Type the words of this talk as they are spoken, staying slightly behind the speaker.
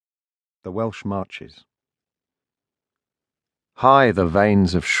The Welsh Marches. High the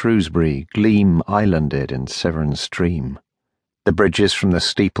vanes of Shrewsbury gleam islanded in Severn stream. The bridges from the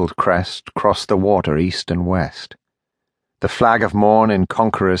steepled crest cross the water east and west. The flag of morn in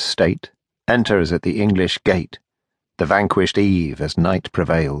conqueror's state enters at the English gate. The vanquished eve, as night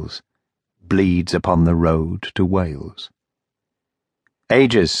prevails, bleeds upon the road to Wales.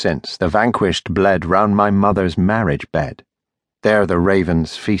 Ages since the vanquished bled round my mother's marriage bed. There the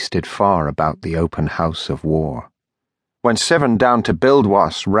ravens feasted far about the open house of war. When Severn down to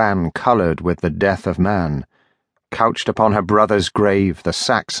Buildwas ran, coloured with the death of man, couched upon her brother's grave, the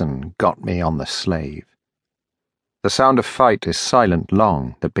Saxon got me on the slave. The sound of fight is silent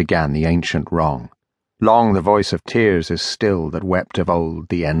long that began the ancient wrong. Long the voice of tears is still that wept of old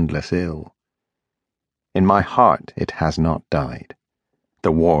the endless ill. In my heart it has not died,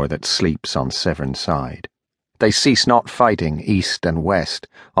 the war that sleeps on Severn side. They cease not fighting east and west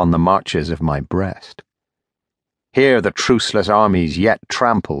on the marches of my breast. Here the truceless armies yet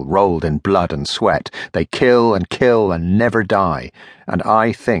trample, rolled in blood and sweat. They kill and never die, and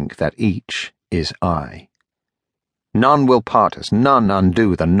I think that each is I. None will part us, none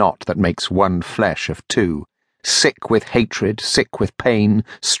undo the knot that makes one flesh of two. Sick with hatred, sick with pain,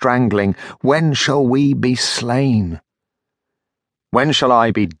 strangling, when shall we be slain? When shall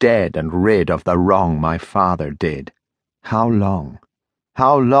I be dead and rid of the wrong my father did? How long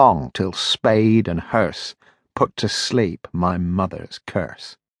till spade and hearse put to sleep my mother's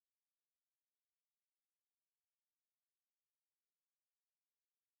curse?